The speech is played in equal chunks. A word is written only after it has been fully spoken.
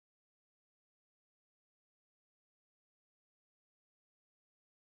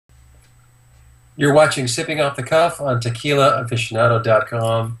You're watching Sipping Off the Cuff on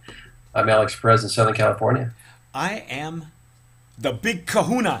tequilaaficionado.com. I'm Alex Perez in Southern California. I am the big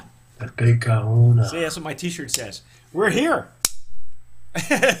kahuna. The Big Kahuna. See, that's what my t-shirt says. We're here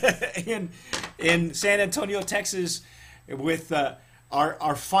in San Antonio, Texas, with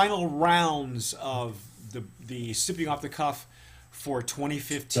our final rounds of the Sipping Off the Cuff for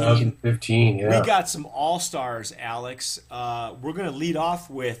 2015. 2015, We yeah. got some all-stars, Alex. We're going to lead off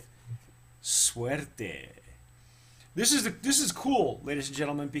with Suerte. This is cool, ladies and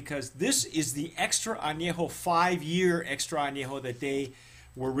gentlemen, because this is the extra añejo 5-year extra añejo that they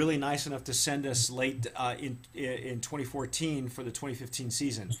were really nice enough to send us late in 2014 for the 2015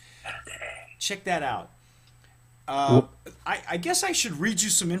 season. Check that out. Uh, Cool. I guess I should read you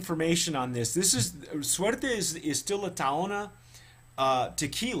some information on this. This is Suerte is still a Taona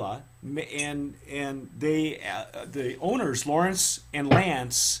tequila, and they the owners Lawrence and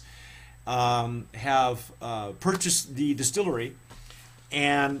Lance have purchased the distillery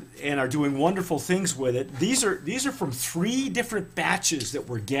and are doing wonderful things with it. These are from 3 different batches that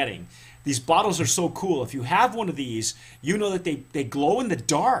we're getting. These bottles are so cool. If you have one of these, you know that they glow in the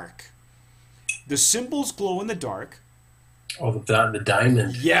dark. The symbols glow in the dark. Oh, the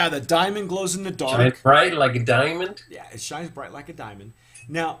diamond. Yeah, the diamond glows in the Shine dark. bright like a diamond. Yeah, it shines bright like a diamond.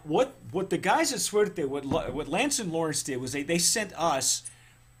 Now, what the guys at Suerte, what Lance and Lawrence did was they sent us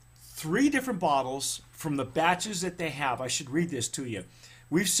 3 different bottles from the batches that they have. I should read this to you.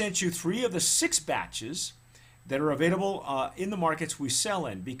 We've sent you 3 of the 6 batches that are available in the markets we sell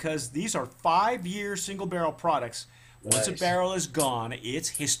in, because these are 5-year single barrel products. Once a Nice. barrel is gone, it's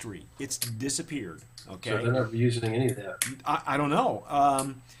history. It's disappeared. So Okay, they're not using any of that. I don't know.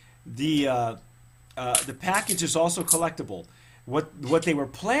 The the package is also collectible. What they were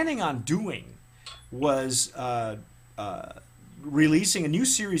planning on doing was releasing a new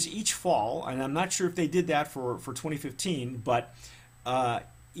series each fall, and I'm not sure if they did that for 2015, but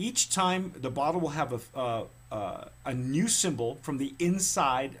each time the bottle will have a new symbol from the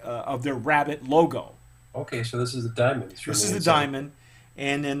inside of their rabbit logo. Okay, so this is the diamond. It's from This the is the inside. diamond,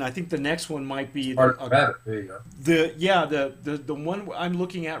 and then I think the next one might be Part of the rabbit. There you go. the one I'm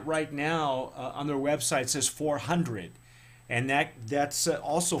looking at right now on their website says 400, and that's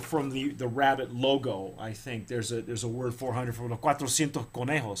also from the rabbit logo. I think there's a word 400 for los 400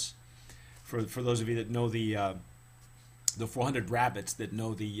 conejos, for those of you that know the 400 rabbits, that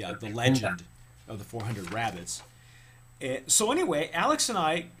know the legend of the 400 rabbits. So anyway, Alex and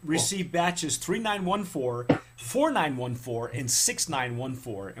I Cool. received batches 3914, 4914, and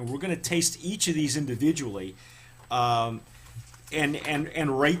 6914, and we're going to taste each of these individually, um,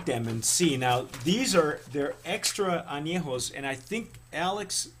 and rate them and see. Now they're extra añejos, and I think,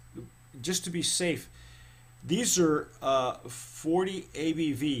 Alex, just to be safe, these are 40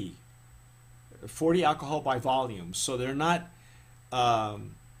 ABV, 40 alcohol by volume, so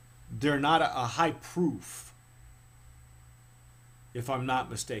um, they're not a high proof, if I'm not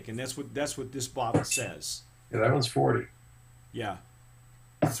mistaken. That's what this bottle says. Yeah, that one's 40. Yeah,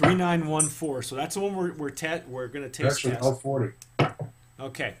 3914. So that's the one we're gonna taste Actually, test. all 40.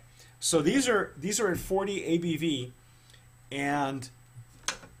 Okay, so these are at 40 ABV, and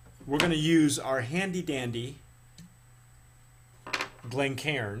we're gonna use our handy dandy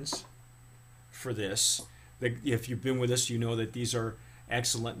Glencairns for this. If you've been with us, you know that these are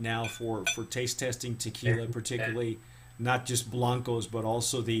excellent now for taste testing tequila, particularly not just blancos, but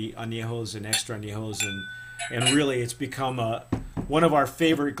also the añejos and extra añejos, and really it's become one of our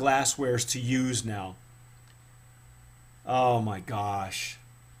favorite glasswares to use now. Oh my gosh.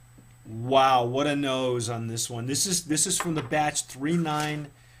 Wow, what a nose on this one. This is from the batch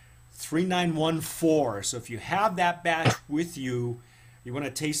 3914. So if you have that batch with you, you want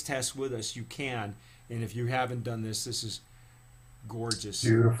to taste test with us, you can. And if you haven't done this, this is gorgeous.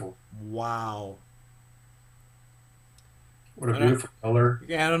 Beautiful. Wow. What a And I, beautiful color.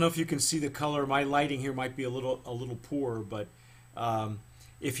 yeah, I don't know if you can see the color. My lighting here might be a little poor, but um,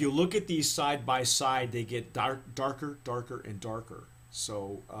 if you look at these side by side, they get darker, darker, and darker.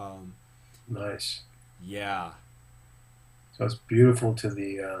 So Nice. yeah. So it's beautiful to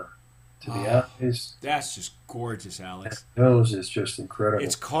the Oh, eyes. that's just gorgeous, That Alex. nose is just It's incredible.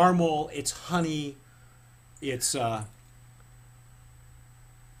 caramel, it's honey, it's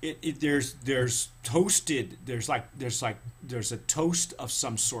there's toasted, there's a toast of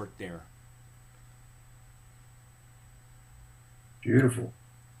some sort there. Beautiful.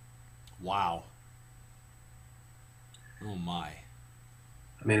 Wow. Oh my.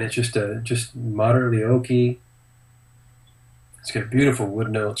 I mean, it's just moderately oaky. It's got beautiful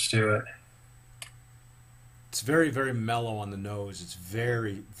wood notes to it. It's very, very mellow on the nose. It's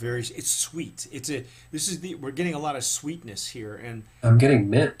very, very. It's sweet. We're getting a lot of sweetness here, and I'm getting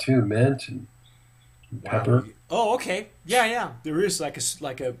mint too, mint and wow. pepper. Oh, okay. Yeah, yeah. There is like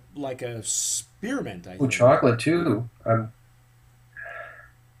a spearmint, I Oh, think. chocolate too.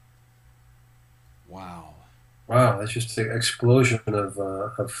 Wow. Wow, that's just an explosion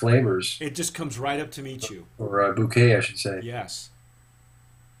of flavors, It just comes right up to meet you. or a bouquet, I should say. Yes.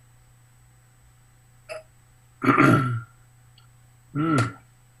 Mm. Mmm.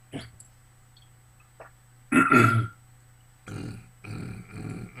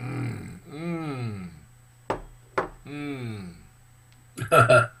 Mmm.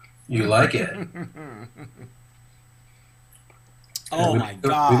 You like it? And Oh my we make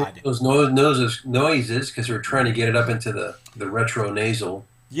God. those noises because we're trying to get it up into the retro nasal.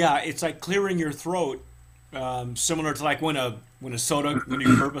 Yeah, it's like clearing your throat, similar to like when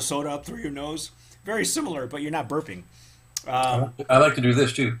you burp a soda up through your nose. Very similar, but you're not burping. Um, I like to do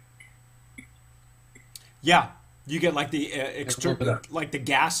this too. yeah, you get like the A little bit of, like the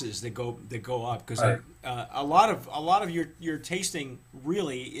gases that go up because right. a lot of your tasting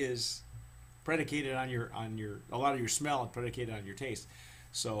really is predicated on your a lot of your smell is predicated on your taste.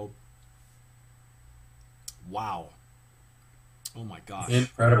 So wow, oh my gosh.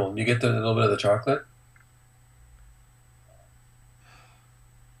 Incredible. You get a little bit of the chocolate.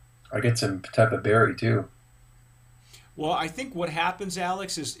 I get some type of berry too. Well, I think what happens,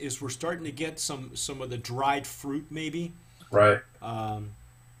 Alex, is we're starting to get some of the dried fruit maybe. Right. Um,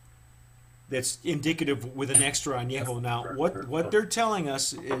 that's indicative with an extra añejo. Now, what they're telling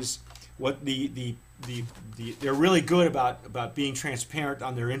us is what they're really good about being transparent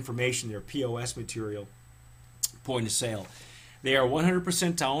on their information, their POS material, point of sale. They are 100%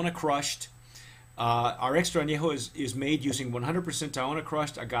 Tahona crushed. Our extra añejo is made using 100% Tahona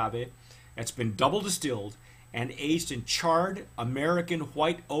crushed agave. It's been double distilled and aged in charred American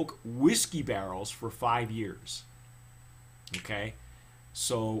white oak whiskey barrels for 5 years. Okay,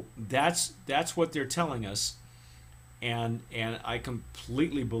 so that's what they're telling us, and I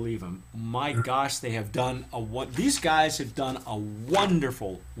completely believe them. My gosh, they have done these guys have done a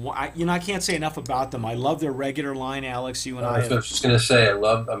wonderful. I can't say enough about them. I love their regular line, Alex. You and I I was have, just gonna say,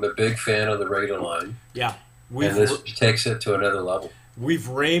 I'm a big fan of the regular line, yeah, and this takes it to another level. we've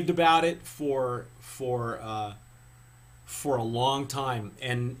raved about it for a long time,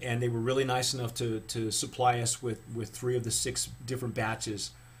 and they were really nice enough to supply us with 3 of the 6 different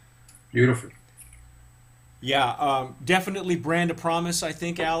batches. Beautiful. Yeah, definitely brand of promise, I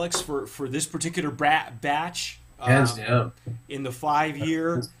think, Alex, for this particular batch Hands down. in the 5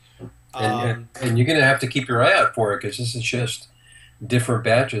 year. And you're gonna have to keep your eye out for it because this is just different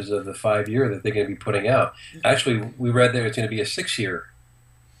batches of the 5 year that they're gonna be putting out. Actually, we read there it's gonna be a 6 year.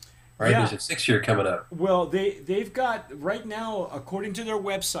 Right? Yeah, There's a 6 year coming up. well, they've got right now, according to their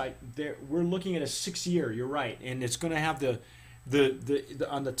website, we're looking at a 6 year. You're right, and it's going to have the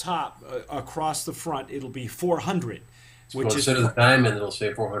on the top across the front. It'll be 400, So which is instead of the diamond, it'll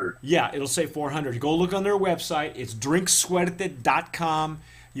say 400. yeah, it'll say 400. Go look on their website. It's drinksuerte.com.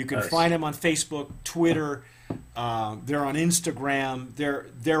 You can Nice. find them on Facebook, Twitter. They're on Instagram.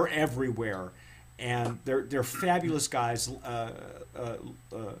 They're everywhere, and they're fabulous guys.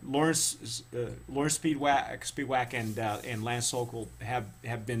 Lawrence Speedwack and Lance Sokol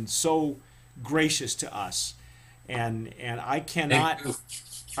have been so gracious to us, and Thank you.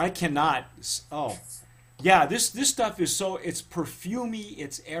 I cannot. Oh, yeah, this stuff is it's perfumey,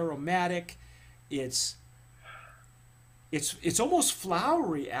 it's aromatic, it's it's almost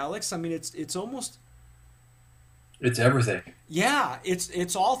flowery, Alex. I mean, it's almost It's everything. yeah,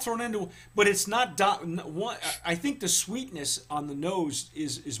 it's all thrown into, but it's not. One, I think the sweetness on the nose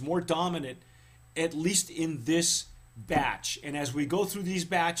is more dominant, at least in this batch. And as we go through these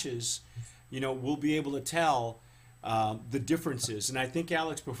batches, we'll be able to tell the differences. And I think,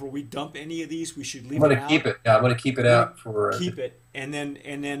 Alex, before we dump any of these, we should I'm leave it gonna out. keep it. Yeah, I'm gonna keep it out for Keep it, and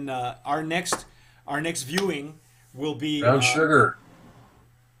then our next viewing will be brown sugar.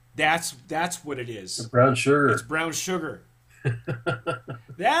 That's what it is. Brown It's sugar. brown sugar.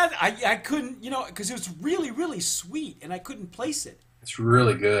 That I couldn't, because it was really, really sweet, and I couldn't place it. It's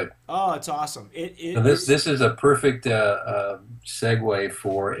really good. Oh, it's awesome. And this is a perfect segue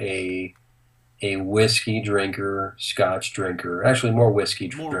for a whiskey drinker, Scotch drinker, actually more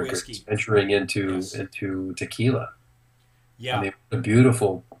whiskey More drinkers whiskey. venturing Yes. into tequila. Yeah, I mean, a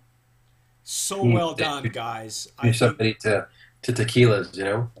beautiful so well done, guys. I do think somebody to tequilas,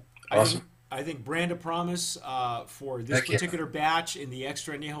 I Awesome. think I think brand of promise for this Heck yeah. particular batch in the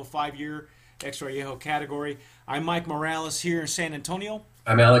extra añejo 5 year extra añejo category. I'm Mike Morales here in San Antonio.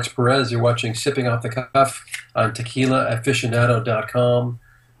 I'm Alex Perez. You're watching Sipping Off the Cuff on TequilaAficionado.com.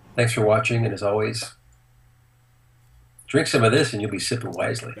 Thanks for watching, and as always, drink some of this and you'll be sipping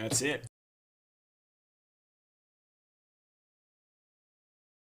wisely. That's it.